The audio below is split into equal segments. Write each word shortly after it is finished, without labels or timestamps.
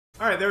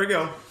Alright, there we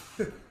go.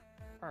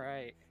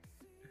 Alright.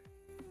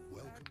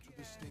 Welcome to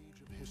the stage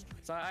of history.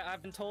 So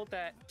I've been told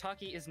that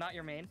Taki is not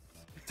your main.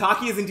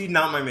 Taki is indeed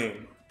not my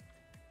main.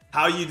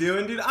 How you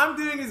doing, dude? I'm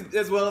doing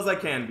as well as I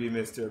can be,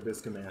 Mr.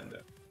 Abyss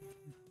Commando.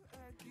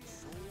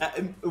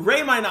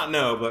 Ray might not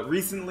know, but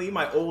recently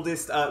my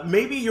oldest,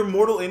 maybe your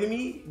mortal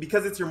enemy,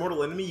 because it's your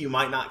mortal enemy, you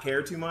might not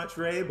care too much,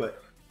 Ray,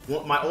 but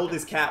my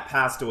oldest cat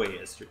passed away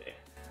yesterday.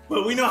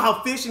 But we know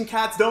how fish and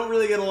cats don't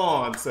really get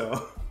along,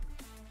 so.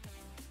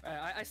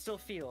 I still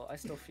feel.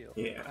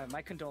 Yeah.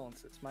 My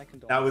condolences. My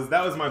That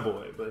was my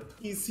boy, but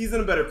he's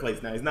in a better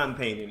place now. He's not in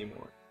pain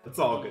anymore. It's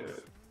all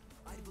good.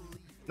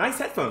 Nice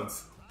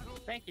headphones.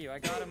 Thank you. I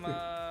got him.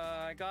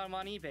 I got him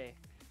on eBay.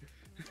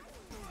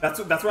 That's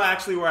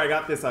actually where I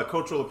got this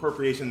cultural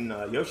appropriation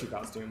Yoshi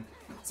costume.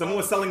 Someone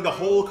was selling the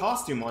whole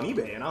costume on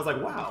eBay, and I was like,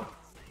 wow.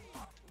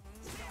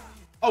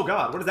 Oh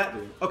god, what does that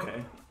do?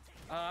 Okay.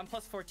 I'm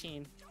plus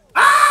 14.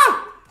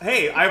 Ah!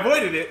 Hey, I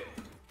avoided it.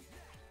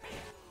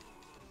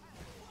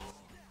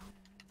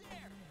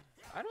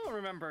 I don't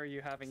remember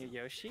you having a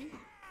Yoshi,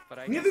 but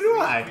I Neither guess do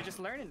I. You're just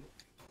learning.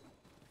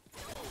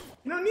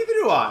 You know, neither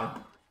do I.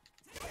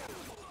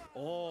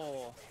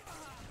 Oh.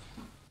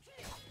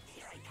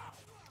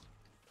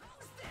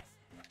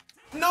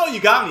 No, you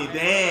got me.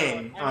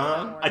 Dang.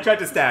 I tried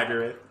to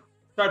stagger it.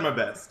 Tried my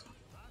best.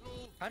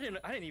 I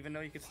didn't even know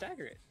you could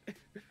stagger it.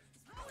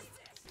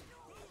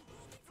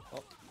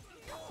 Oh.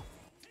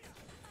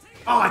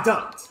 Oh, I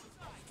ducked.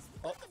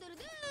 Oh.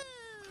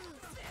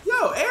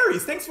 Yo,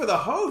 Aries, thanks for the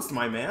host,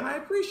 my man. I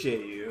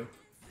appreciate you.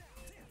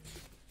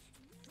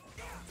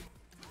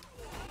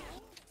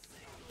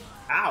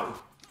 Ow.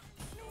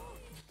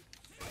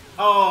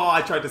 Oh,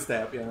 I tried to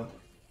stab, yeah.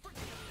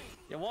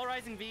 Yeah, Wall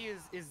Rising V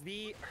is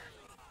the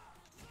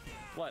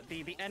what?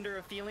 The ender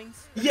of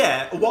feelings?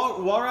 Yeah,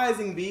 Wall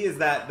Rising V is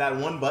that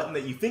one button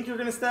that you think you're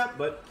gonna step,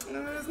 but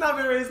it's not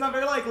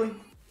very likely.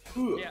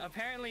 Ooh. Yeah,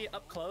 apparently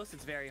up close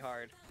it's very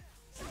hard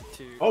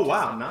to. Oh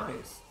wow,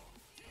 nice.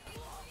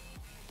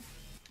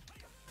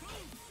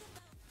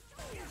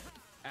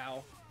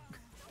 Ow.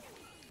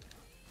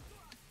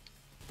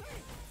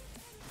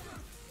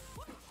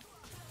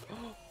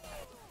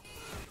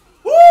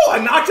 Woo! I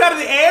knocked out of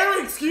the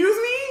air. Excuse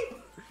me.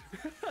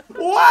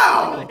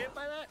 Wow. Got hit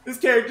by that? This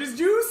character's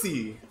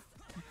juicy.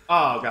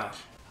 Oh gosh.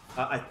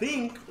 I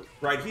think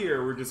right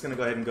here we're just gonna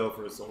go ahead and go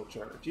for a soul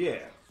charge. Yeah.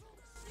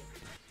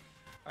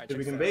 Alright, So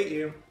we can check bait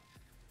you.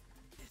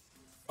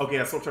 Okay,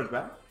 I soul charge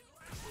back.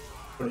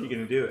 What are you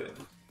gonna do it?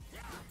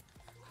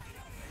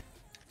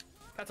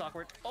 That's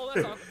awkward. Oh,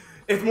 that's awkward.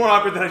 It's more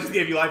awkward than I just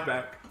gave you life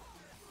back.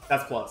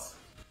 That's plus.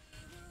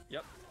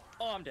 Yep.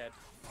 Oh, I'm dead.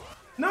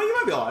 No, you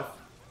might be alive.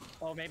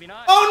 Oh, maybe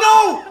not.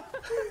 Oh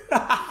no!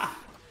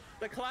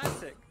 The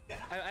classic.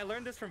 I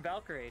learned this from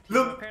Valkyrie. He's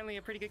Look. apparently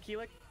a pretty good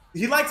Keelik.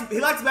 He likes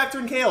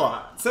backturn K a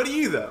lot. So do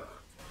you though.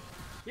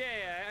 Yeah,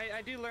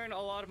 I do learn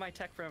a lot of my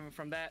tech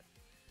from that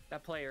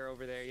player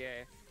over there.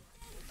 Yeah.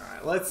 All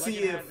right, let's see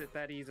Legend if. has it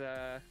that he's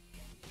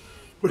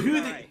But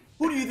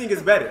who do you think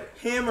is better,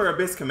 him or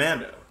Abyss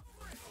Commando?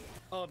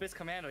 Oh, Abyss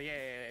Commando.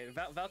 Yeah.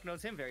 Valk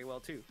knows him very well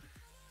too.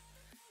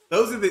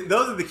 Those are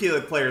the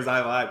Keelik players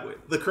I vibe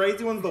with. The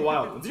crazy ones, the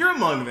wild ones. You're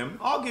among them.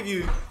 I'll give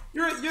you.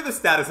 You're the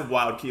status of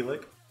wild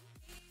Keelik.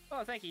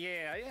 Oh, thank you.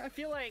 Yeah. I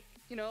feel like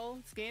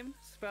this game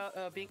is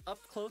about being up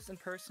close and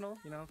personal.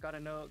 Gotta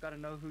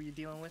know who you're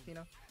dealing with.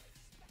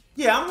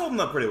 Yeah, I'm holding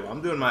up pretty well.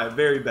 I'm doing my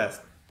very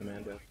best,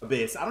 Commando.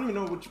 Abyss. I don't even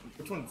know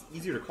which one's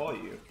easier to call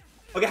you.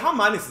 Okay, how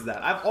minus is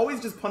that? I've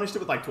always just punished it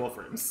with like 12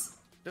 frames.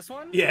 This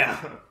one?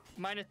 Yeah.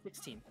 Minus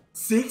 16.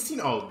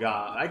 16? Oh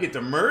god, I get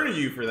to murder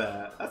you for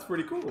that. That's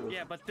pretty cool.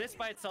 Yeah, but this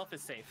by itself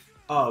is safe.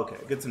 Oh, okay,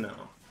 good to know.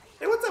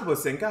 Hey, what's up,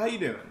 Wasinka? How you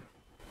doing?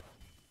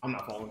 I'm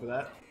not falling for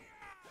that.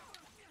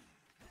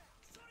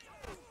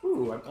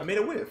 Ooh, I made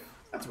a whiff.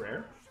 That's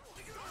rare.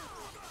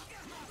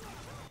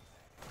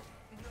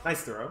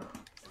 Nice throw.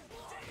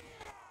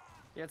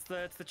 Yeah,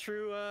 it's the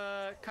true,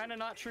 kind of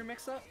not true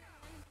mix-up.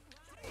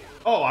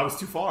 Oh, I was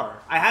too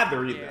far. I had the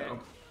read, though.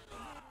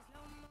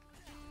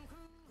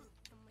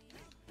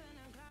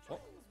 Oh.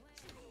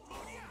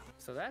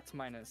 So that's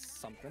minus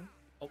something.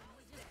 Oh.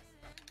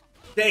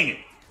 Dang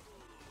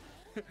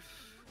it.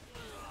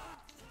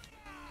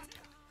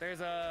 There's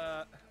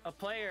a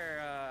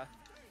player,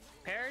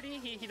 Parody,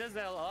 he does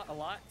that a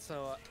lot,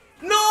 so...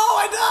 No,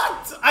 I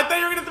ducked! I thought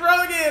you were gonna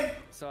throw again!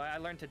 So I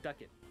learned to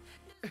duck it.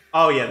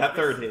 Oh yeah, that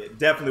third hit.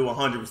 Definitely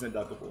 100%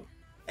 duckable.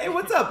 Hey,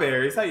 what's up,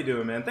 Aries? How you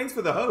doing, man? Thanks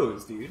for the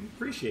hose, dude.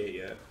 Appreciate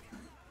you.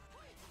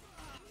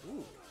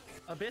 Ooh.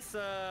 Abyss,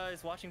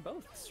 is watching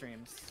both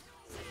streams.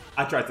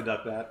 I tried to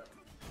duck that.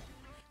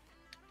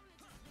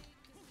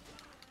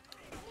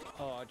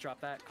 Oh, I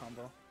dropped that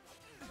combo.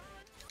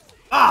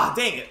 Ah,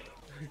 dang it!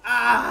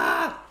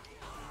 Ah!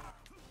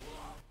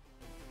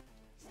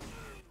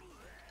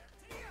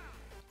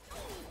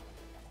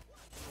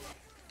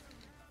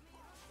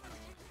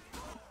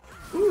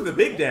 Ooh, the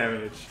big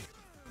damage.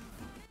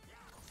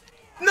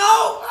 No!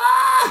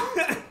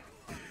 Ah!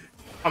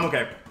 I'm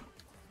okay.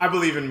 I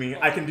believe in me.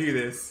 I can do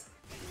this.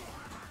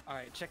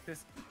 Alright, check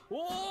this.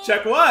 Whoa!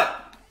 Check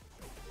what?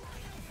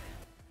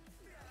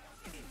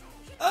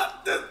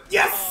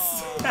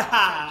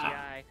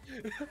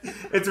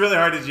 It's really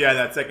hard to GI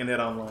that second hit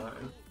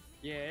online.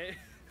 Yeah.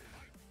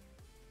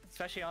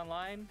 Especially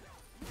online.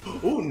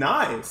 Ooh,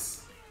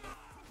 nice.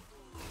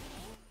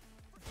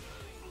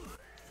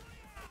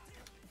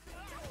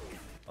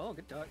 Oh,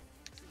 good dog.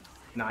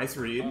 Nice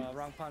read.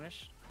 Wrong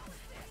punish.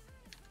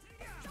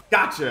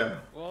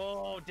 Gotcha.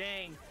 Oh,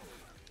 dang.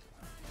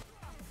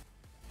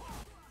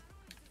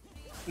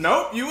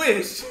 Nope, you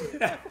wish.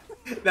 That's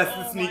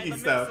the Oh, sneaky the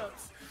stuff.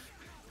 mix-ups.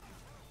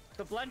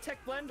 The Blend Tech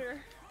Blender.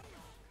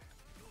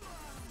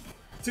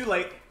 Too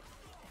late.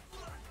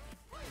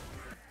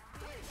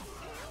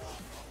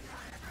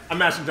 I'm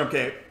mashing jump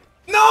cape.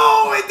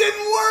 No, it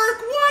didn't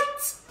work.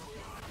 What?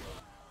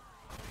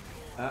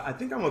 I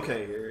think I'm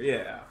okay here.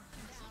 Yeah.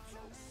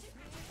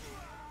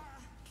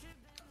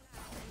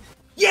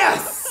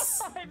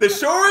 Yes! The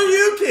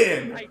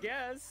Shoryuken! I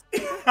guess.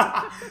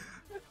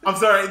 I'm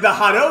sorry, the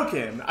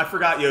Hadoken. I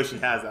forgot Yoshi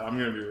has that. I'm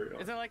gonna be real.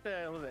 Isn't it like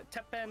the what is it,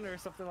 Teppen or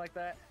something like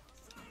that?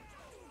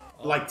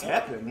 Like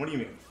Teppen? What do you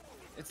mean?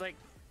 It's like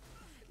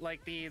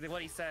the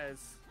what he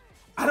says.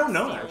 I don't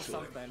know Steel actually.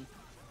 something.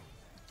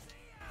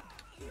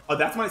 Oh,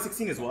 that's my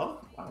 16 as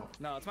well? Wow.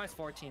 No, it's my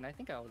 14. I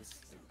think I was.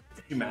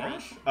 You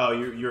mash? Oh,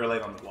 you're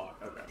late on the block.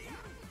 Okay.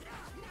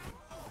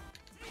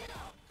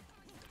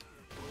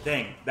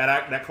 Dang,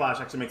 that clash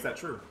actually makes that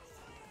true.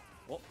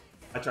 Oh.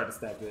 I tried to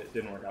stab it, it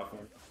didn't work out for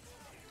me.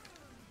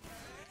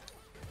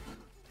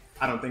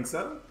 I don't think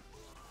so.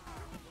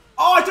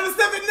 Oh, I tried to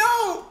stab it,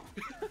 no!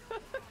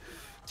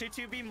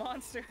 2-2B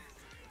monster.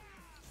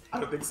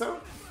 I don't think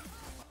so.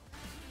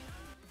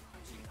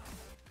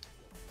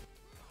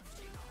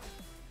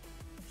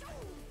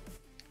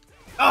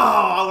 Oh,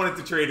 I wanted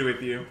to trade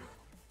with you.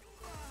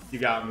 You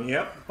got me,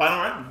 yep. Final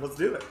round, let's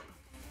do it.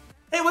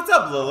 Hey, what's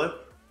up, Lilith?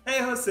 Hey,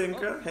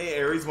 Hosinka. Oh. Hey,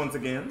 Aries once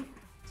again.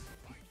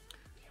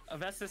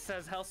 Avestus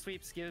says Hell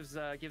Sweeps gives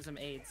him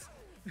AIDS.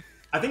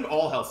 I think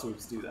all Hell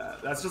Sweeps do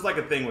that. That's just like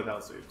a thing with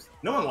Hell Sweeps.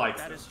 No one likes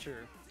them. That is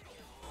true.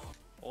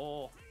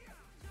 Oh.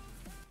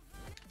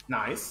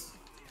 Nice.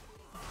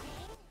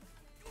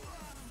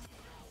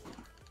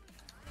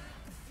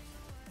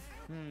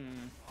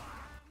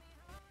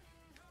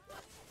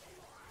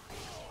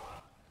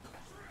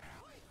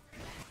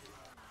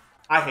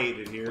 I hate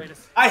it here.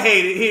 I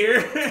hate it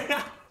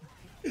here.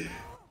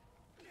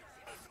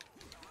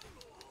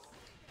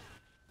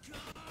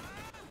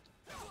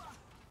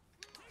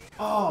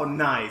 Oh,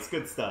 nice.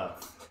 Good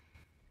stuff.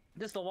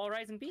 Just a wall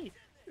rising B.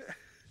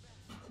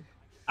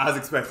 I was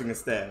expecting a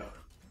stab.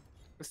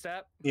 A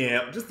stab?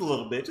 Yeah, just a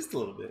little bit. Just a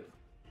little bit.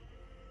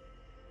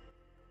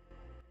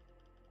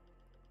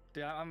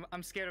 Dude,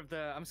 I'm scared of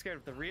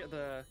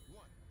the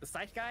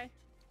scythe guy.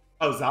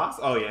 Oh, Zos?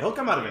 Oh yeah, he'll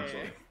come out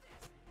eventually.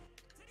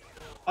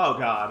 Oh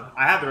god,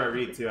 I had the right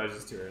read too. I was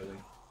just too early.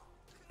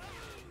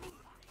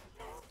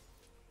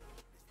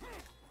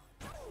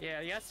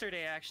 Yeah,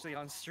 yesterday actually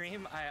on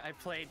stream, I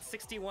played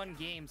 61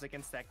 games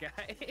against that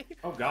guy.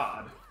 Oh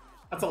god,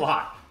 that's a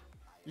lot.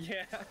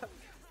 Yeah,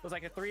 it was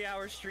like a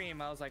 3-hour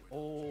stream. I was like,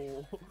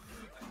 oh.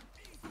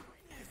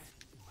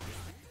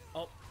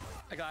 Oh,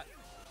 I got.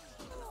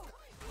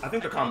 I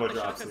think the combo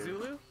drops here.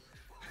 Zulu?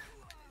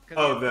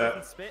 Oh,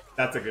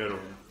 that's a good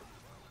one.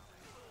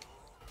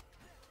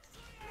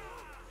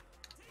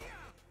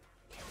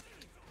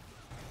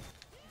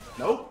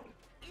 Nope.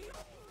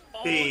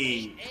 Oh,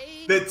 Hey,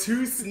 8A? the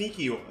two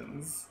sneaky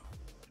ones.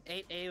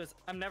 8A was.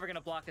 I'm never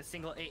gonna block a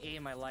single 8A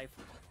in my life.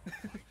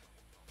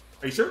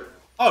 Are you sure?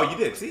 Oh, you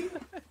did. See?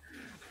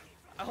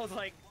 I was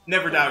like.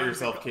 Never doubt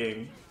yourself,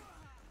 King.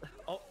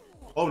 Oh.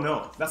 Oh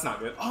no, that's not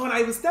good. Oh, and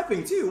I was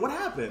stepping too. What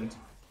happened?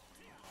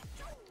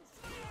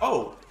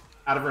 Oh,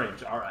 out of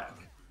range. All right.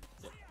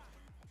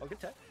 Oh, good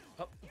tech.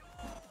 Oh.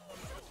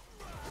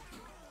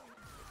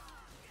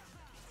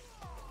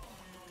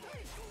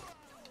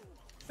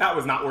 That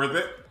was not worth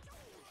it.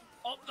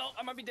 Oh no,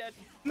 I might be dead.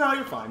 No,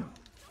 you're fine.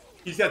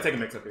 You just gotta take a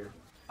mix up here.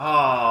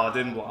 Oh,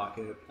 didn't block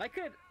it. I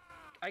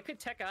could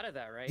tech out of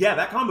that, right? Yeah,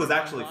 that combo is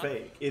actually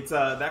fake. It's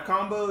that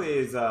combo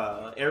is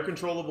air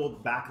controllable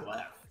back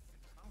left.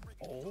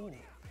 Oh.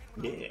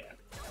 Yeah.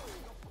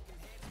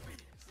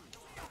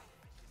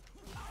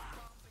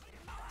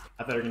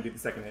 I thought I were gonna do the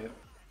second hit.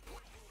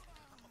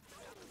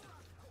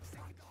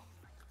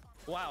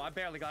 Wow, I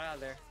barely got out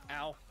of there.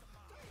 Ow.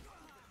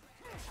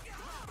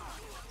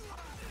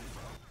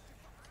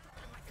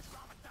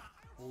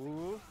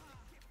 Ooh.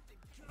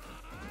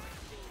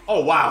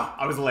 Oh wow,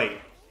 I was late.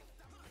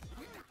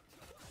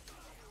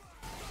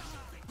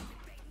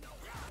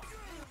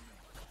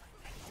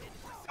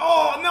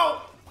 Oh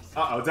no!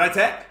 Uh-oh, did I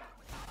tech?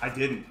 I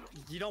didn't.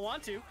 You don't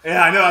want to.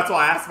 Yeah, I know, that's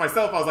why I asked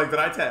myself. I was like, did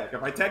I tech?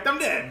 If I teched, I'm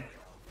dead.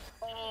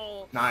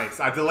 Oh. Nice.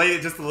 I delayed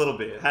it just a little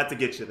bit. Had to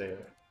get you there.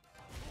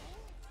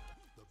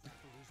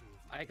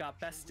 I got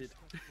bested.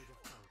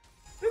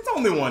 It's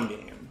only one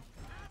game.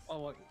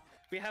 Oh,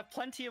 we have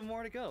plenty of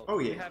more to go. Oh,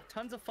 yeah. We have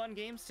tons of fun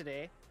games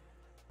today.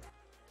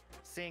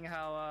 Seeing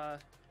how,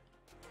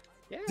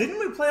 yeah. Didn't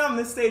we play on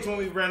this stage when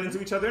we ran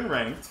into each other in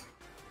ranked?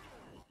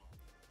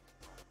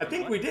 I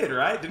think we did,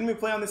 right? Didn't we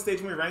play on this stage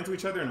when we ran into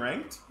each other in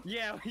ranked?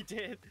 Yeah, we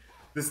did.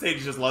 This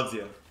stage just loves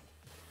you.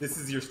 This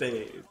is your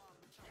stage.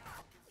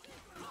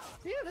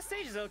 Yeah, the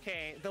stage is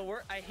okay.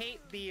 I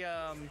hate the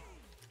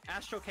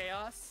Astral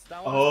Chaos.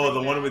 That Oh,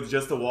 the one bad. with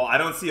just a wall. I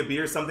don't see a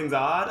beer. Something's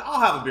odd. I'll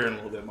have a beer in a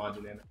little bit,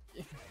 Majin.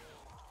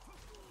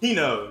 He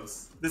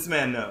knows. This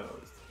man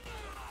knows.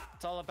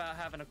 It's all about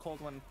having a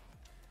cold one.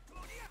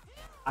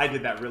 I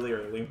did that really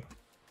early.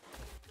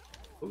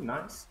 Oh,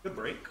 nice. Good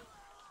break.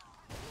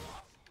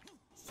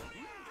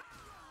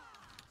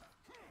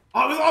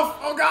 Oh, I was off.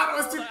 Oh god,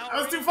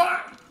 I was too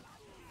far.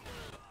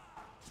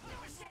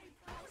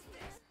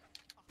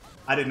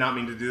 I did not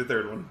mean to do the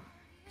third one.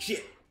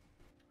 Shit.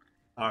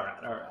 All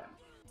right, all right.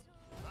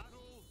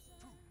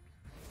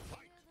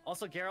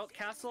 Also, Geralt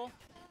Castle.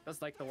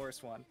 That's like the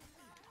worst one.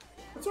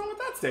 What's wrong with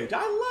that stage?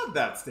 I love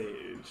that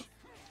stage.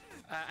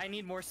 I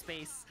need more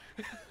space.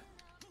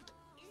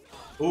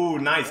 Ooh,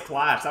 nice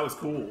clash. That was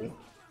cool.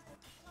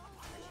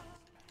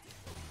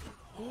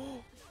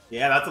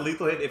 Yeah, that's a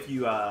lethal hit if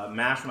you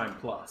mash mine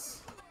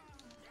plus.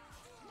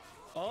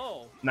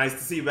 Oh. Nice to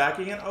see you back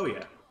again. Oh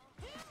yeah.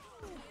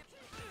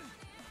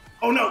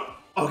 Oh no.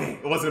 Okay,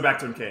 it wasn't a back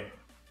turn K.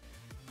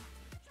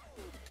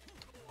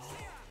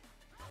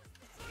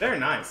 Very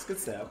nice. Good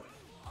step.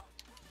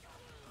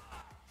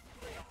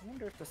 I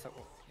wonder if this.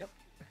 Yep.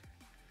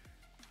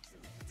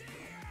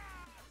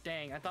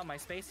 Dang, I thought my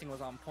spacing was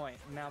on point.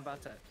 Now I'm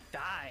about to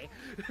die.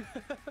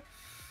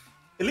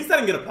 At least I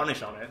didn't get a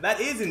punish on it. That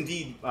is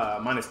indeed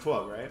minus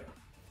 12, right?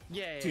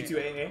 Yeah. 2-2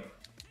 AA?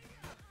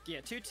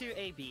 Yeah, 2-2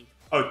 AB.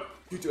 Oh,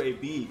 2-2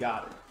 AB,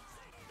 got it.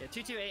 Yeah,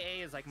 2-2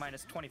 AA is like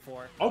minus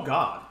 24. Oh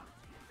god.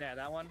 Yeah,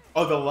 that one.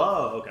 Oh, the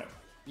low, okay.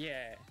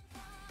 Yeah.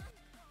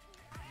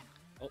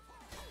 Oh.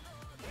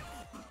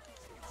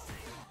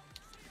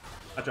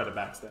 I tried to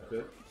backstep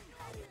it.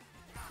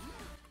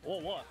 Oh,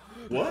 what?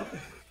 What?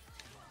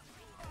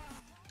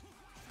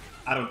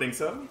 I don't think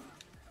so.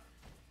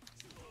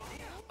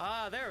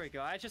 Ah, there we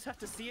go. I just have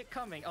to see it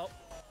coming. Oh.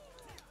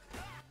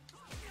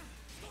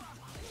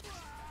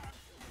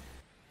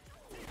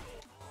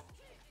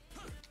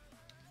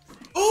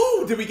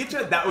 Ooh, did we get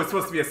you? That was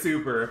supposed to be a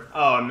super.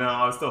 Oh no,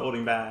 I was still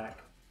holding back.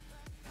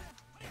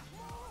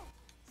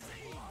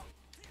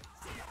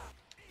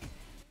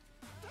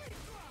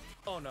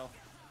 Oh no.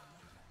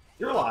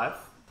 You're alive.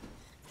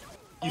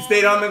 You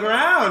stayed on the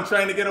ground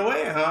trying to get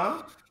away,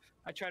 huh?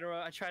 I try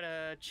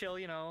to chill,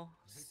 you know,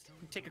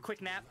 take a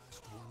quick nap.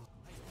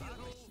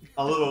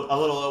 A little,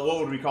 what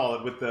would we call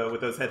it with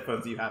those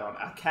headphones you had on?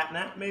 A cat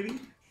nap, maybe?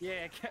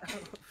 Yeah.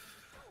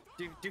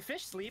 Do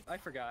fish sleep? I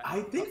forgot.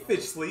 I think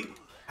fish sleep.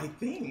 I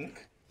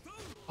think.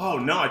 Oh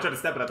no, I tried to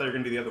step it. I thought you were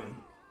gonna do the other one.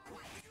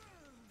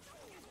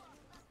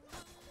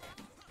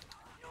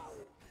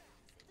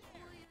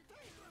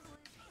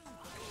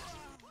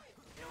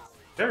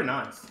 Very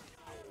nice.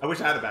 I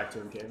wish I had a back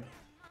turn, King.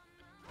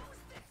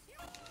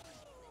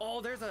 Oh,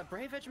 there's a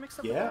Brave Edge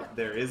mix-up. Yeah,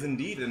 there is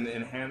indeed an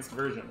enhanced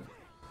version.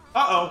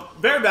 Uh-oh,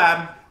 very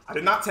bad. I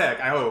did not tech,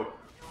 I hope.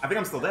 I think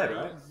I'm still dead,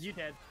 right? You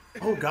dead.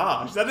 Oh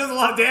gosh, that does a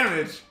lot of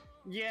damage.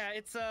 Yeah,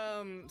 it's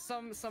some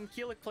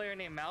Keelik player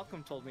named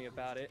Malcolm told me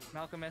about it.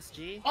 Malcolm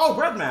SG. Oh,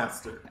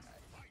 Breadmaster.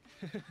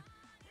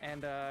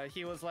 And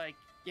he was like,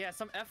 yeah,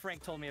 some F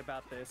rank told me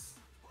about this.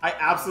 I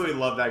absolutely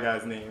love that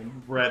guy's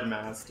name,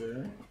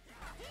 Breadmaster.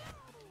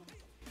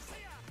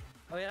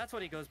 Oh yeah, that's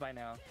what he goes by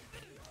now.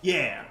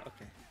 Yeah.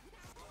 Okay.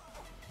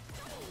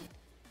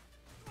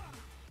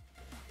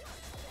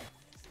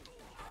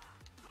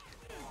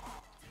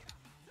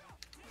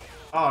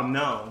 Oh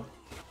no.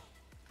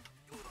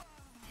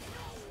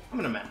 I'm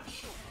gonna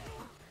match.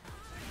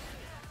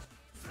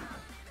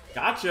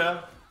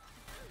 Gotcha.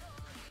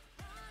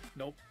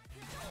 Nope.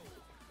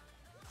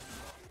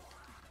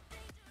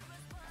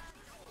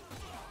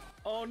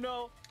 Oh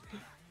no.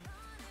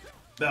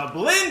 The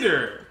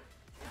blender.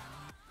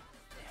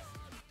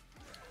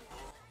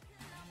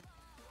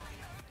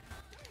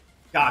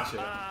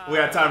 Gotcha. We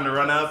got time to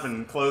run up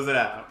and close it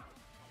out.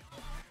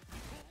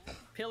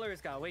 Pillars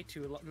got way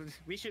too long.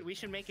 We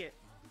should make it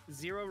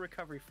 0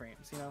 recovery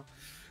frames, you know?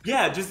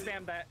 Yeah, just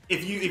spam that.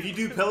 If you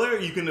do pillar,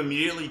 you can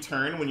immediately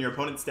turn when your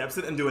opponent steps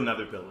it and do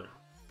another pillar.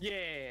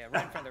 Yeah,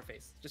 right in front of their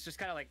face. Just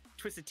kind of like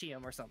Twisted T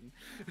 'em or something.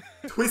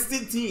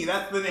 Twisted T,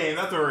 that's the name.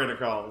 That's what we're gonna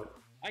call it.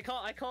 I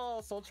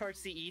call Soul Charge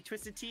CE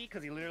Twisted T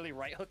because he literally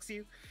right hooks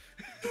you,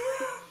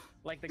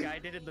 like the guy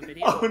did in the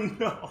video. Oh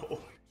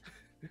no!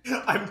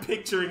 I'm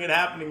picturing it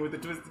happening with the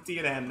Twisted T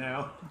in hand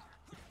now.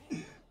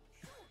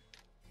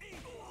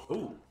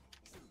 Ooh.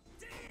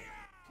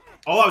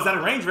 Oh, I was out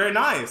of range. Very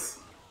nice.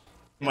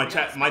 My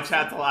chat's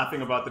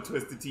laughing about the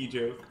Twisted T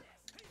joke.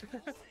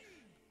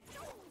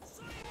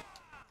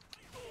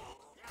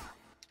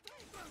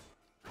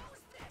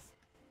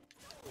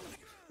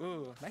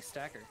 Ooh, nice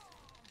stacker.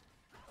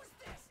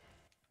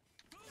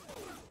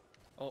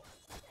 Oh.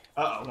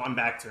 Uh-oh, I'm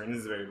back turn.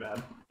 This is very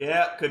bad.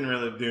 Yeah, couldn't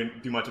really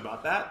do much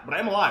about that, but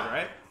I'm alive,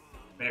 right?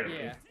 Barely.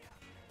 Yeah.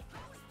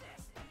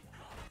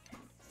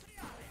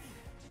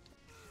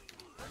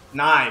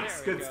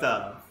 Nice, There we good go.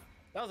 stuff.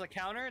 That was a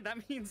counter?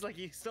 That means like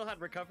you still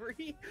had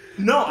recovery?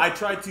 No, I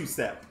tried to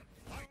step.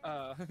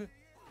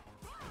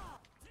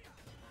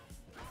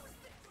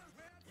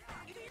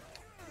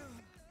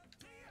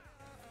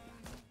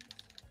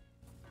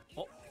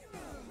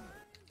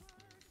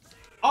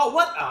 Oh,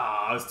 what?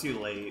 Ah, I was too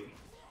late.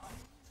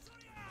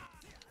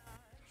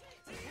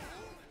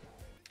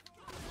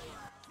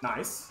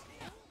 Nice.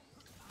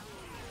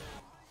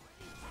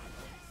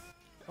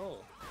 Oh.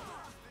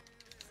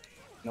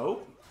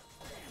 Nope.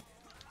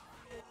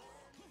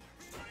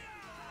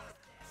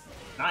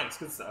 Nice,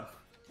 good stuff.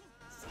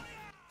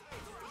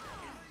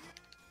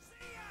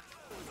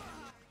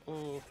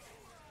 Oh.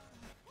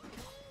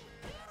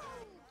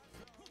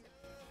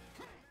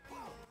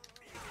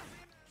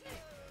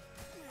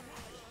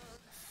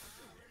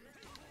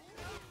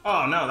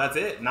 Oh no, that's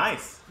it.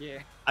 Nice. Yeah.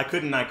 I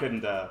couldn't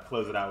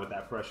close it out with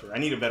that pressure. I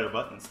needed better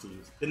buttons to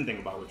use. Didn't think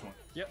about which one.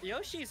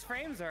 Yoshi's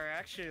frames are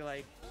actually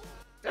like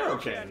They're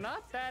okay. yeah,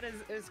 not that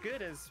as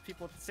good as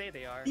people say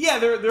they are. Yeah,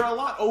 they're a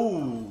lot.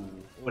 Oh,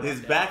 but his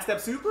backstep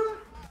super,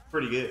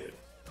 pretty good.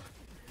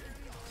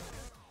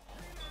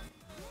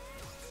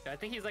 I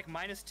think he's like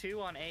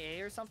 -2 on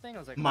AA or something. I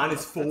was like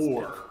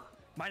 -4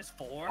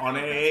 -4 on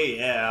AA.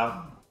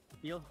 Yeah.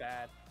 Feels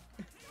bad.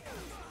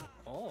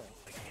 Oh.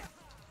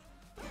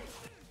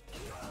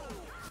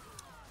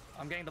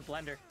 I'm getting the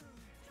blender.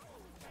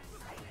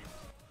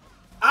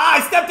 Ah,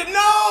 I stepped it.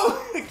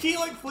 No,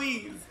 Keelan,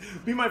 please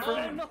be my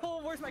friend. Oh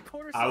no, where's my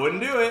quarter? I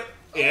wouldn't do it.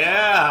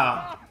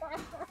 Yeah.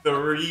 The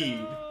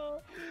read.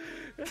 No.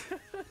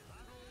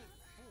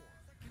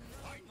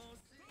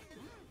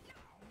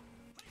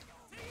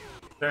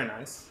 Very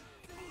nice.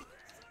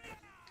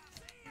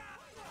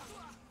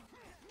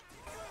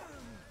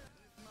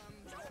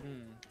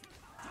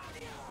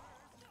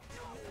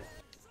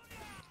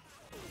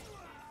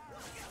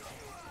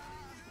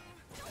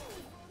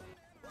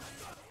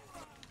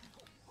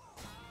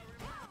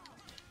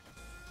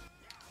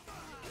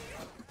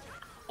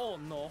 Oh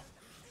no.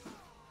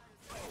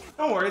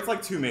 Don't worry, it's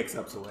like 2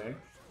 mix-ups away.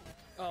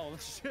 Oh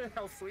shit,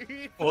 how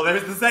sweet. Well,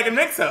 there's the second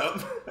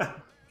mix-up.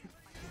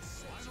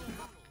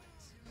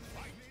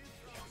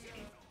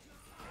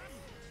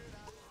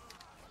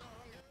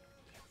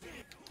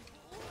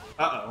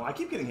 Uh-oh, I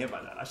keep getting hit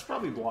by that. I should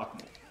probably block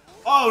more.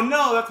 Oh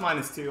no, that's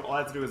 -2. All I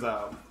have to do is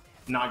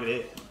not get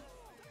hit.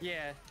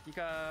 Yeah, you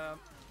got.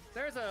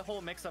 There's a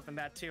whole mix-up in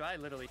that too. I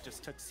literally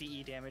just took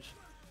CE damage.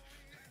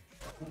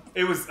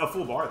 It was a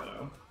full bar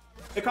though.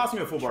 It cost me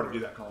a full bar to do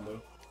that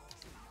combo.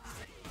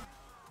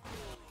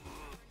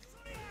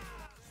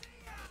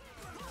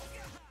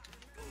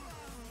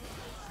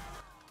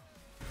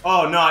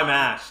 Oh no, I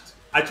mashed.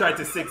 I tried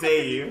to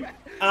 6A you.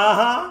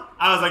 Uh-huh.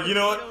 I was like, you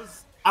know what?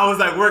 I was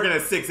like, we're gonna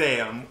 6A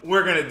him.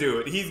 We're gonna do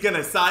it. He's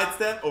gonna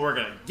sidestep or we're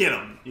gonna get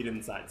him. He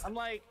didn't sidestep. I'm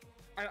like,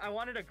 I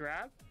wanted to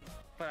grab,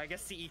 but I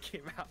guess CE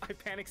came out. I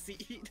panic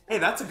CE'd. Hey,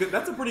 that's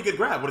a pretty good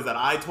grab. What is that,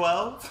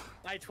 I-12?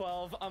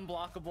 I-12,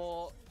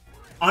 unblockable.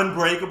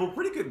 Unbreakable,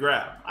 pretty good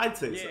grab. I'd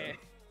say so. Yeah.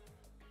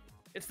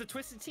 It's the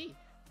twisted T.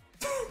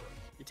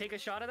 You take a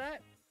shot of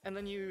that, and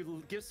then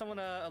you give someone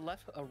a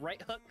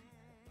right hook.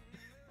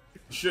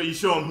 Sure, you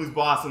show them who's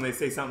boss when they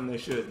say something they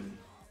shouldn't.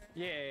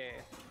 Yeah.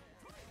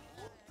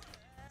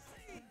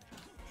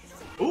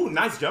 Ooh,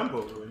 nice jump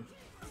over.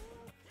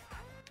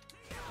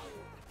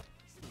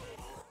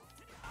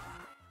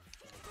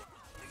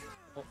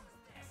 Oh.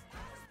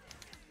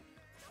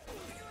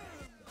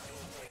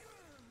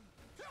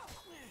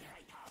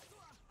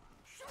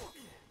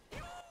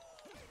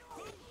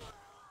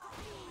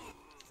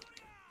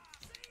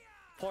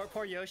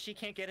 Poor Yoshi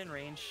can't get in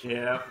range.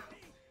 Yeah.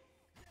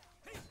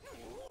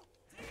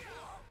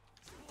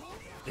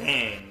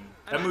 Dang.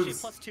 That I'm actually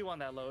moves. +2 on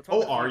that low. It's Oh,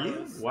 one of the are few you?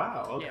 lows.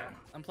 Wow. Okay. Yeah,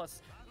 I'm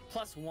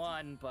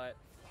 +1, but.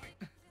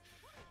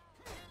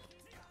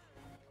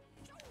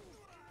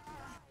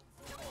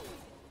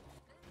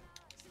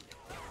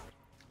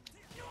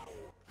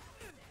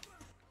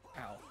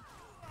 Ow.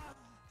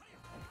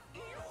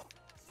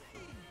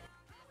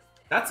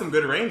 That's some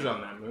good range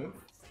on that move.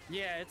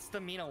 Yeah, it's the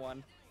Mina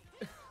one.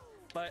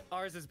 But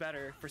ours is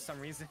better for some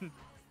reason.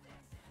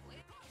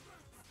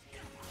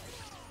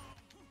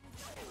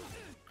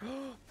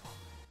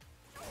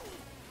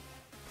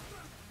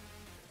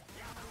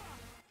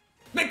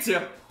 Mix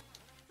ya!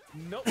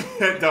 Nope.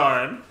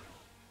 Darn.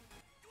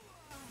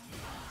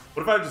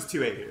 What if I was just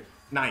 2A here?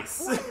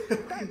 Nice.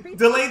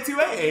 Delayed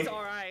 2A. Beats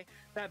RI.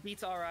 That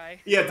beats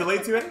RI. Yeah,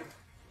 delayed 2A.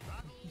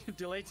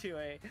 Delay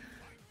 2A.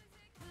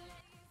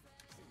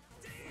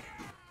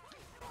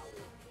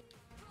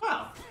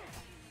 Wow.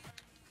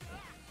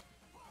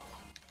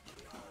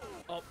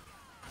 Oh.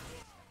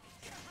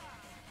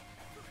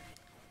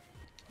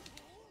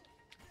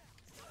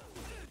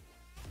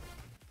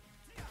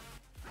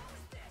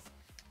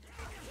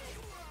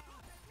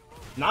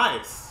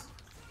 Nice.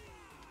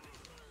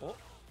 Oh.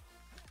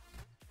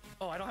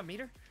 Oh, I don't have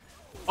meter?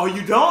 Oh,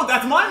 you don't?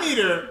 That's my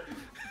meter.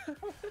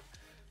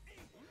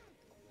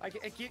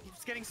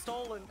 It's getting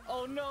stolen.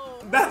 Oh no.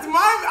 That's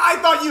my. I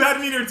thought you had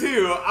meter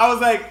too. I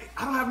was like,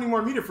 I don't have any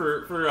more meter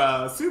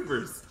for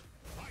supers.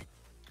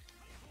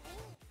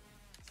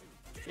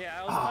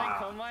 Yeah, I was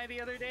playing Komai the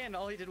other day, and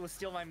all he did was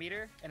steal my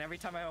meter. And every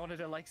time I wanted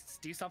to like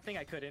do something,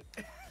 I couldn't.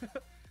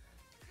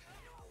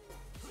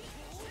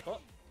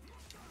 Oh.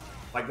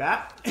 Like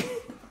that?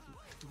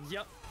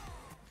 Yep.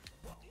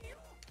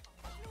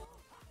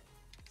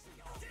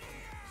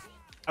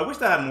 I wish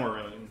that had more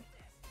range.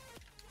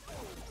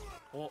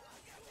 Oh.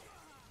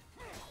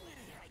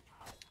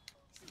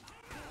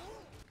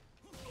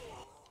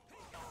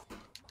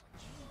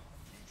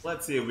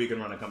 Let's see if we can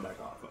run a comeback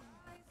off of.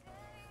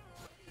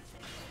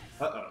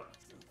 Uh-oh.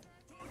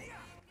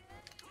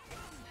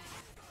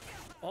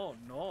 Oh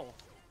no.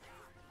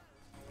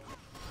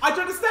 I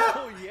tried to step!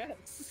 Oh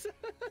yes.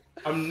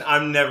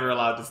 I'm never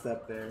allowed to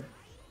step there.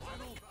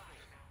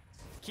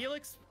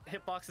 Helix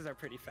hitboxes are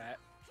pretty fat.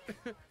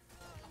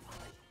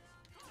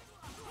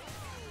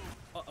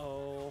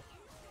 Uh-oh.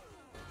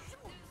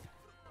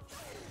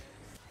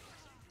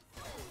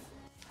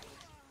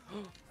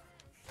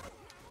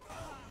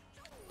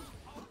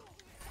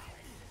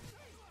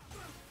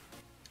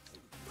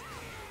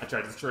 I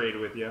tried to trade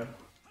with you.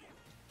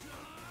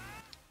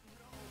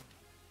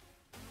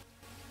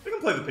 We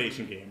can play the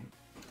patient game.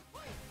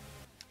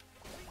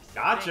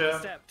 Dang, he Gotcha.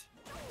 stepped.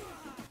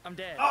 I'm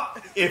dead. Oh,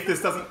 if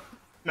this doesn't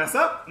mess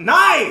up,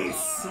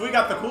 nice! We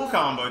got the cool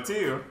combo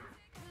too.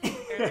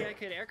 I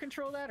could air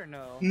control that or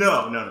no?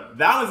 No.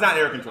 That was not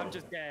air control. I'm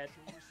just dead.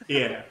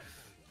 Yeah.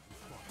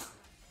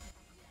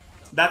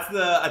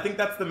 I think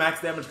that's the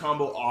max damage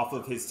combo off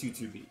of his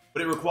 2-2-B,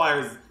 but it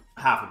requires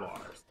half of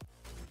ours.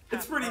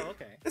 It's pretty. Oh,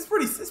 okay. It's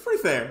pretty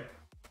fair.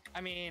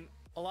 I mean,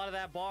 a lot of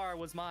that bar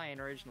was mine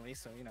originally,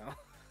 so you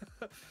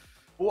know.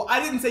 Well,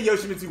 I didn't say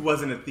Yoshimitsu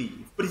wasn't a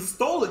thief, but he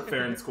stole it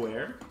fair and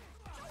square.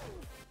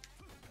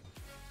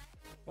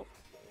 Oh.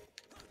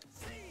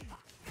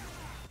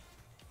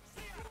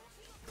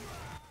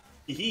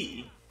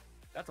 Hee.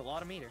 That's a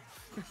lot of meter.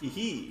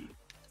 Hee.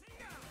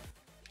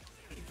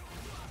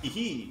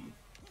 Hee.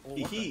 Oh, what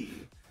the- Hee.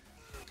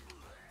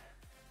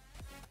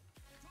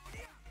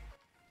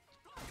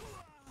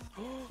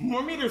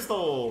 More meter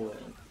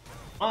stolen.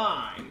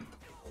 Fine.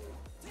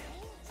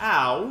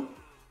 Ow.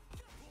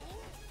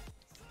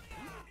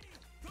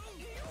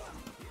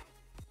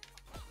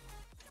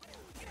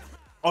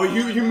 Oh,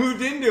 you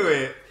moved into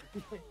it.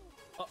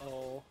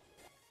 Uh-oh.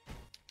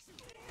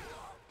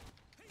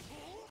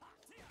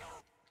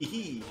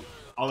 Hee.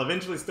 I'll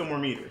eventually steal more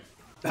meter.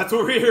 That's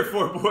what we're here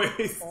for,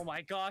 boys. Oh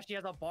my gosh, he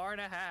has a bar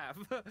and a half.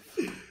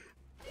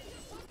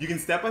 You can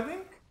step, I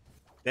think?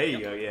 There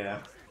you go, yeah.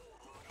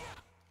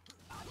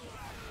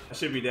 I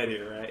should be dead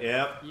here, right?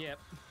 Yep. Yep.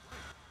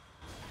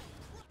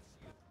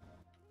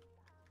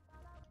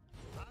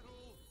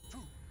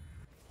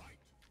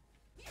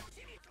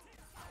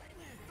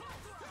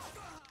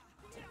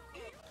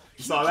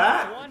 You saw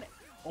that? One.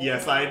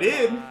 Yes, I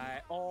did.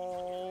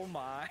 Oh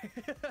my.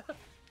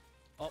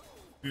 Oh.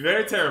 Be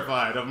very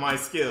terrified of my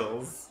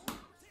skills.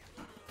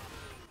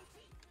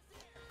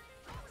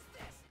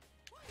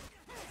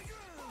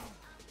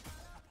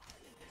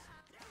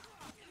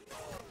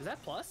 Is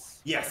that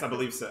plus? Yes, I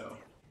believe so.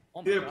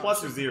 Oh my Either gosh.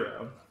 plus or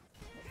 0.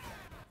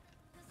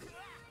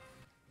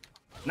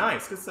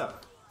 Nice, good stuff.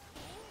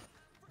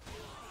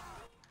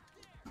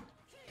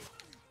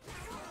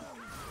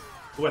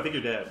 Ooh, I think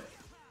you're dead.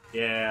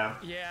 Yeah.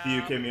 Yeah.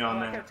 You kill me on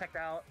I that. could've checked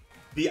out.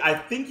 I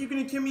think you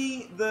can kill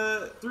me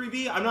the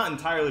 3B. I'm not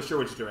entirely sure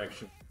which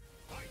direction.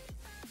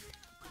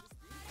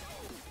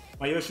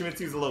 My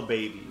Yoshimitsu's a little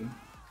baby.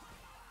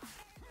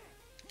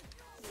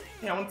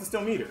 Yeah, I want to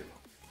still meet her.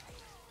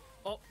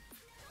 Oh.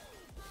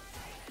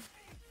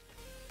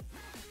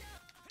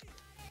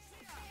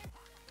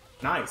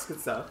 Nice, good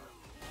stuff.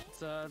 It's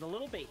the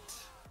little bait.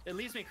 It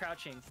leaves me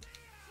crouching.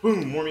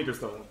 Boom, more meter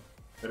stolen.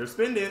 Better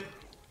spend it.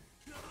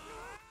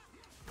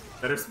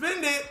 Better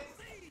spend it.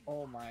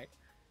 Oh my.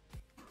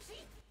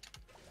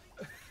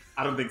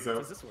 I don't think so.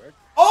 Does this work?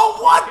 Oh,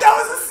 what? That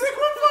was a sick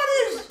one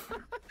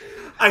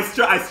punish!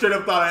 I straight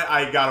up thought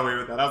I got away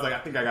with that. I was like, I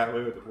think I got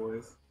away with it,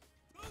 boys.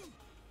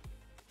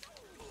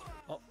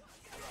 Oh.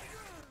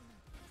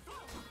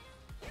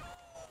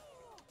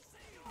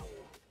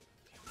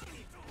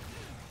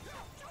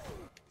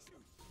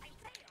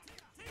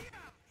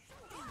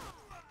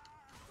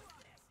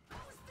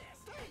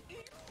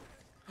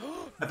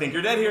 I think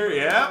you're dead here,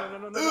 yeah?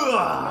 No.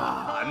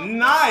 Ugh,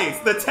 nice!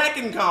 The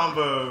Tekken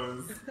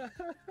combos!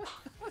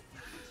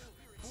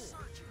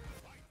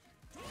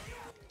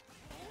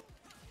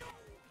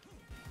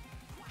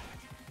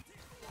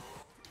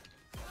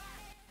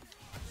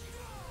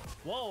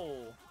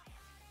 Whoa.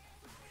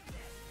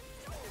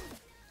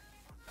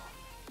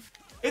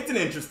 It's an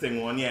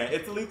interesting one, yeah.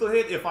 It's a lethal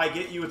hit if I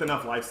get you with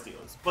enough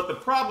lifesteals. But the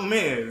problem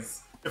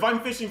is, if I'm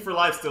fishing for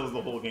lifesteals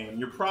the whole game,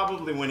 you're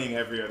probably winning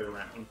every other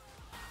round.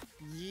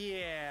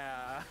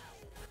 Yeah.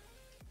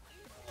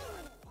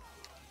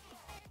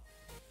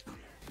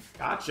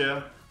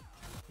 Gotcha.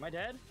 Am I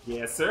dead?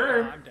 Yes, Oh,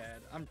 sir. I'm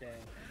dead. I'm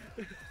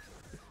dead.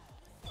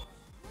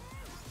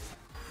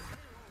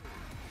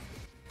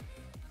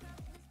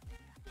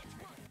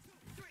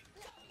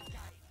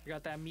 We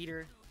got that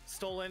meter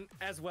stolen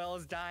as well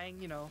as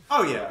dying, you know.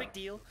 Oh, No yeah. big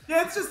deal.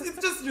 Yeah, it's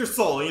just your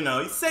soul, you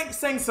know. Sang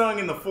Sung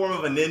in the form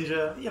of a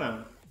ninja, you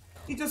know.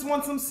 He just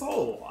wants some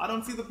soul. I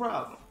don't see the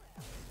problem.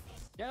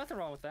 Yeah, nothing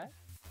wrong with that.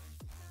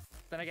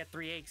 Then I get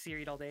 3A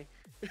Seared all day.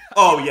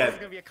 Oh yeah. It's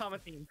gonna be a common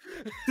theme.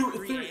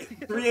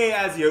 3A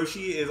as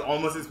Yoshi is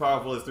almost as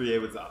powerful as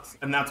 3A with Zos,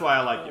 and that's why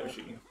I like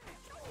Yoshi.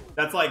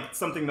 That's like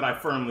something that I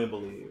firmly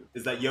believe,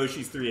 is that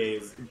Yoshi's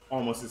 3A is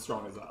almost as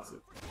strong as Zos.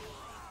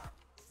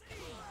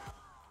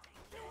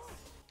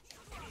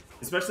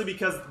 Especially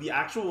because the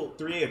actual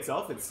 3A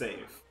itself is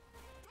safe.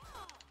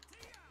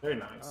 Very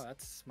nice. Oh,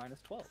 that's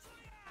 -12.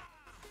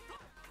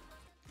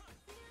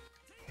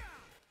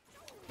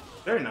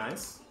 Very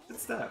nice. Good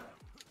step.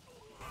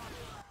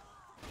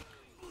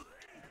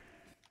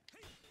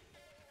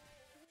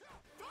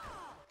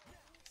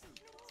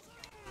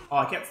 Oh,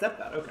 I can't step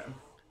that. Okay.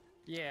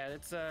 Yeah,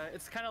 it's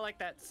kind of like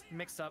that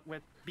mix up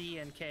with B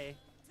and K.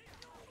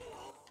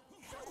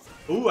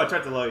 Ooh, I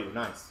tried to low you.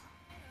 Nice.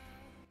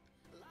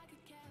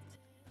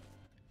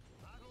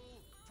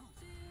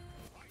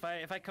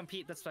 If I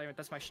compete, that's my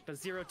the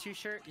 0-2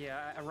 shirt.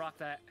 Yeah, I rock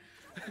that.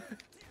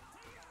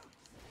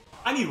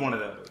 I need one of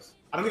those.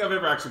 I don't think I've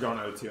ever actually gone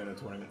 0-2 in a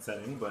tournament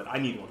setting, but I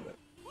need one of those.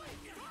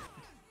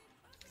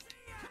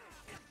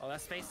 Oh,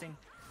 that's spacing.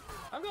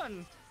 I've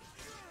gone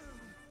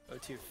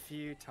 0-2 a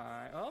few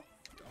times. Oh.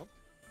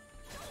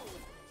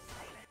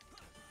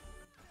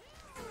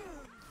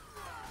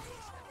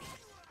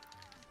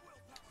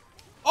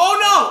 Oh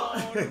no!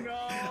 Oh,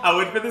 no! I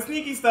went for the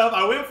sneaky stuff.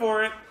 I went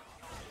for it.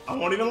 I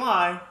won't even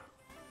lie.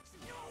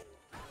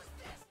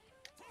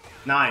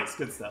 Nice,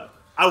 good stuff.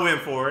 I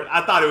went for it.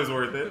 I thought it was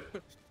worth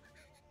it.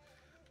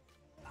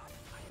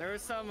 There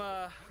was some,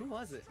 who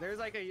was it? There was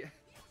like a,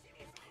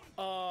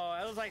 oh,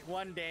 it was like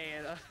one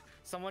day,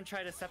 someone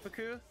tried a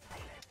seppuku,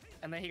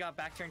 and then he got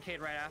back turn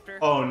K'd right after.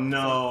 Oh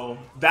no,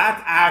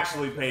 that's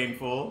actually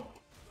painful.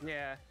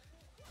 Yeah.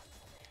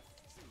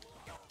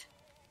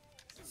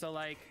 So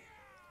like,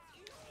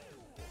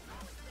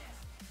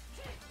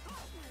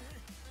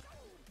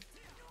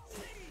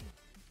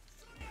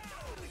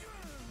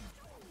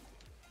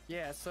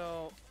 yeah,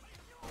 so.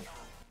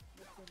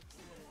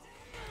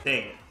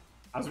 Dang it.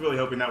 I was really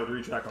hoping that would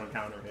retrack on a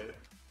counter hit.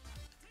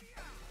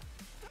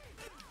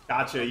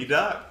 Gotcha, you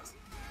ducked.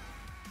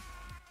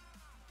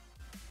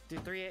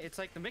 Dude, 3A, it's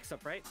like the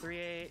mix-up, right?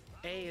 3A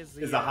is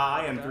the... Is a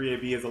high and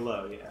 3AB is a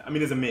low, yeah. I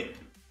mean, is a mid.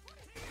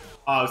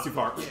 Oh, it was too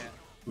far. Yeah.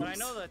 But I Oops.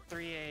 know that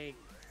 3A,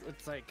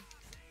 it's like...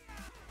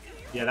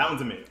 Yeah, that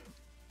one's a mid.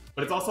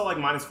 But it's also like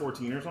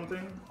 -14 or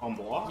something on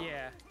block.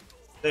 Yeah.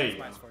 There you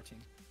go. -14.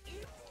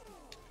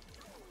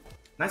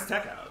 Nice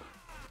tech out.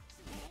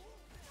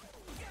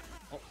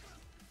 Oh.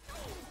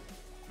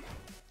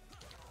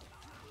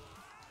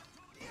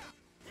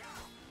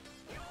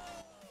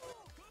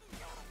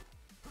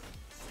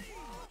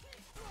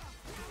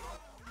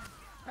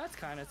 That's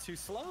kind of too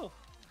slow.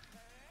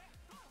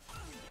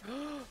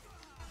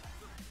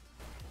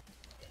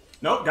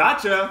 Nope,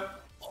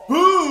 gotcha.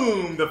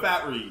 Boom! The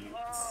fat reads.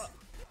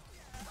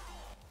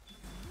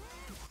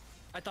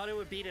 I thought it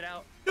would beat it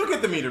out. You'll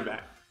get the meter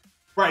back.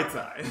 Right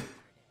side.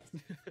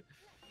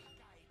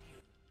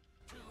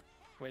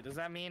 Wait, does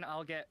that mean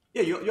I'll get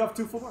Yeah, you have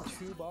 2 full bars.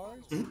 2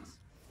 bars? Mhm.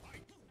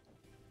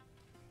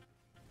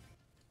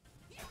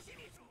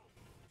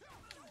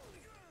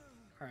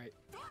 Alright.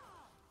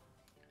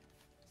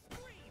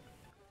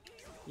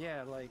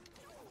 Yeah, like...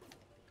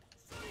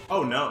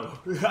 Oh no,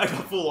 I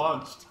got full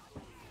launched.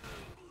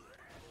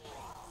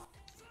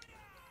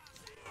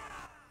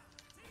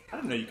 I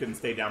didn't know you couldn't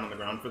stay down on the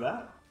ground for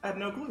that. I had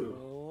no clue.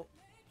 Oh.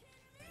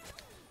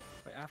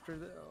 Wait, after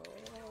the...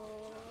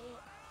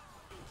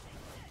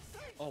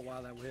 Oh,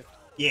 wow, that whipped.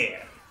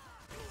 Yeah.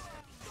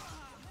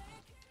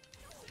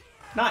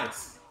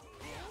 Nice.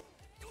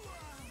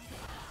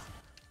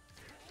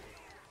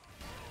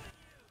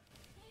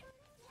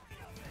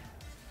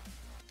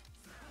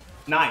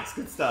 Nice,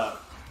 good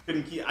stuff.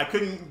 I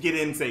couldn't get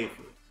in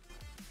safely.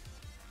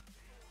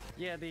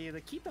 Yeah,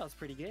 the keep out's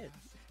pretty good.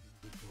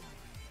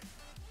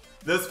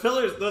 Those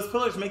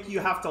pillars make you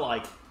have to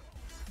like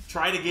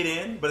try to get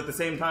in, but at the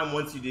same time,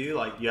 once you do,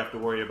 like you have to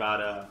worry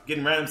about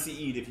getting random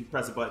CE'd if you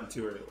press a button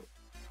too early.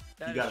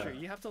 That is true.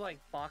 You have to like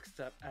box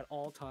step at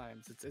all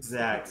times.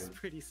 Exactly. It's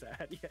pretty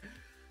sad. Yeah.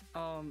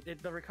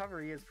 The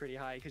recovery is pretty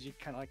high because you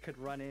kind of like could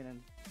run in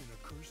and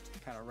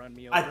kind of run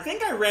me over. I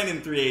think I ran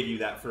in 380 you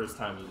that first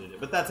time you did it,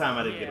 but that time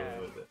I didn't get Yeah.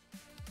 away with it.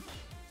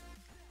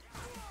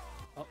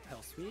 Oh,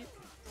 hell sweet.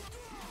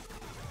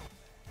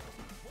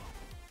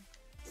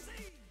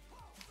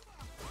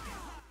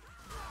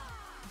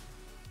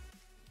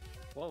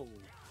 Whoa.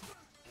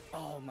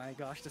 Oh my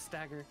gosh, the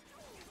stagger.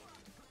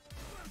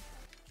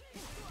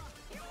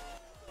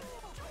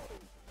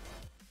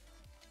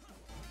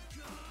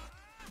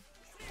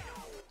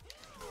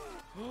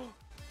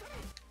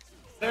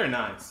 Very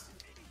nice.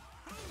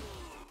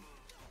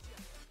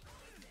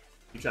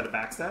 You try to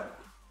backstep?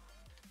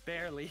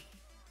 Barely.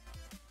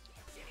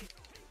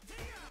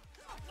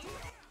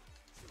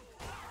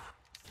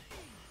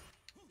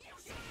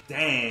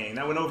 Dang,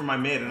 that went over my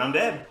mid and I'm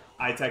dead.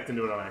 I teched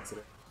into it on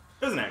accident.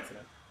 It was an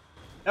accident.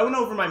 That went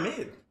over my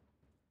mid.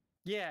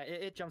 Yeah,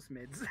 it jumps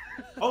mids.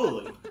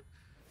 Holy.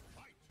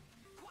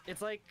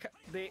 It's like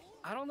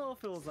I don't know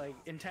if it was like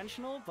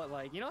intentional, but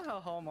like, you know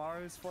how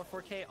Hamaru's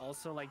 4K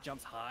also like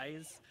jumps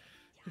highs?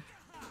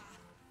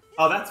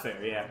 Oh, that's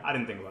fair. Yeah, I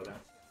didn't think about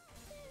that.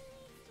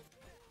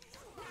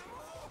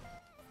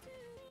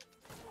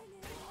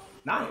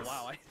 Nice. Oh,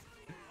 wow.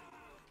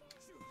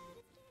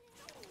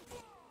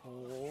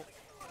 Oh.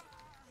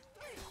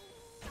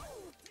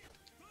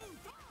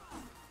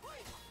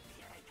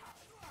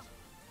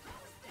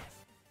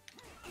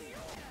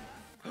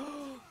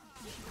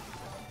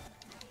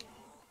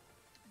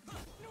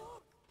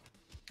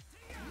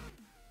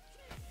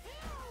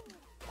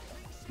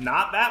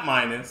 Not that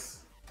minus.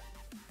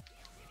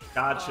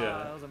 Gotcha.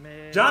 That was a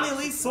miss. Johnny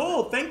Lee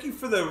Soul, thank you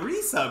for the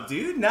resub,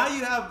 dude. Now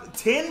you have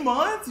 10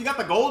 months? You got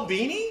the gold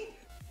beanie?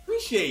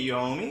 Appreciate you,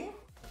 homie.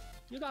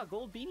 You got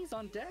gold beanies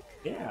on deck?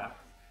 Yeah.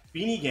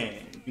 Beanie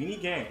gang.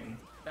 Beanie gang.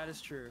 That is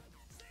true.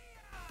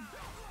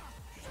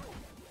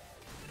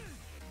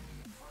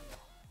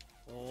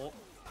 Oh.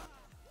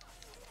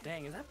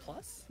 Dang, is that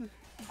plus?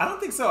 I don't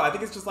think so. I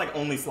think it's just like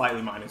only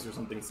slightly minus or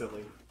something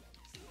silly.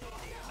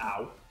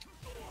 Ow.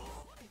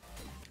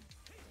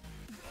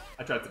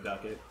 I tried to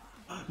duck it.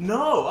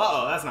 No!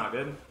 Uh-oh, that's not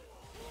good.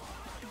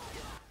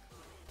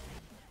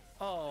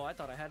 Oh, I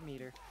thought I had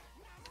meter.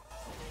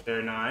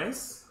 Very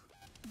nice.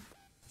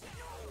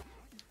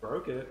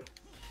 Broke it.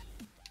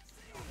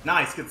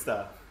 Nice, good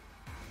stuff.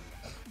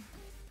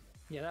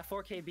 Yeah, that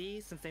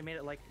 4KB, since they made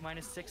it like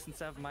 -6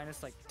 instead of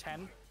minus like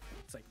 10,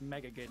 it's like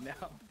mega good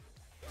now.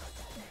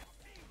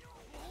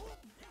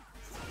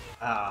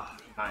 Ah,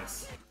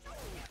 nice.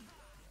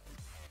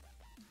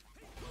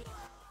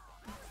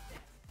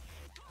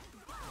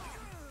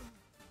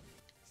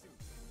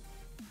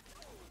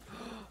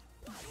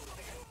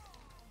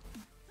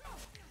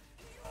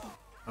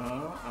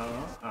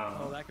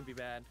 Oh, that could be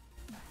bad.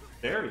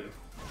 Very.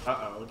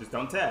 Uh-oh, just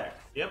don't tag.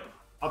 Yep,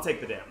 I'll take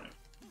the damage.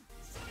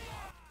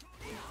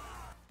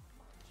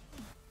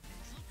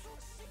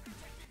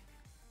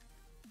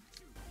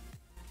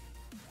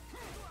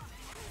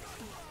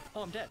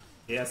 Oh, I'm dead.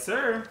 Yes,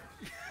 sir.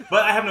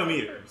 But I have no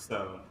meter,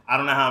 so I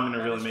don't know how I'm gonna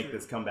That really is make true.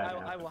 this comeback I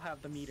happen. will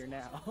have the meter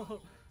now.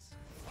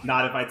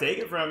 Not if I take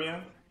it from you.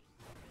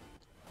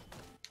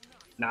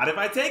 Not if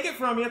I take it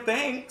from you,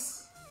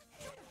 thanks.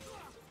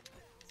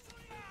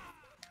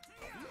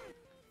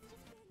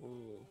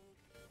 Ooh.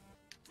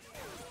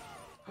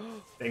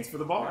 Thanks for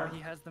the bar. He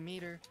has the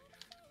meter.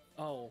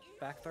 Oh,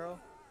 back throw.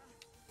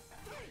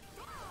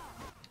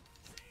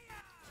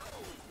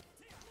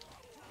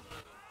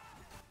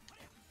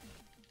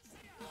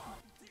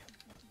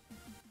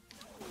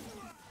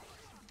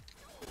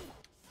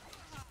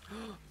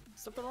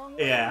 Step the wrong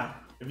way. Yeah,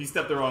 if you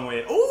step the wrong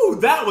way. Ooh,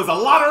 that was a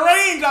lot of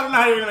range! I don't know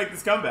how you're gonna make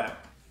this comeback.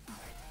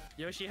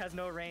 Yoshi has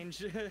no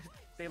range.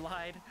 They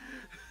lied.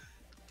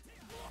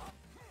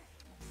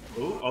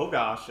 Ooh, oh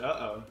gosh,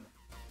 uh-oh.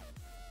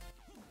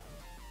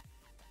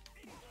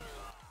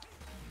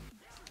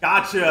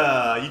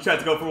 Gotcha! You tried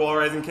to go for Wall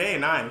Rising K.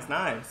 Nice,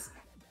 nice.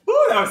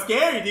 Ooh, that was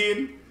scary,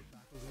 dude.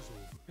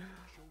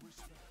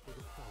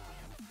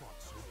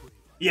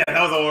 Yeah,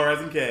 that was a Wall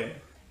Rising K.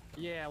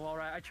 Yeah,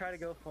 I tried to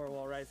go for a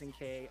wall rising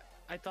K.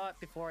 I thought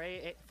before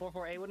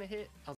 4-4A wouldn't hit.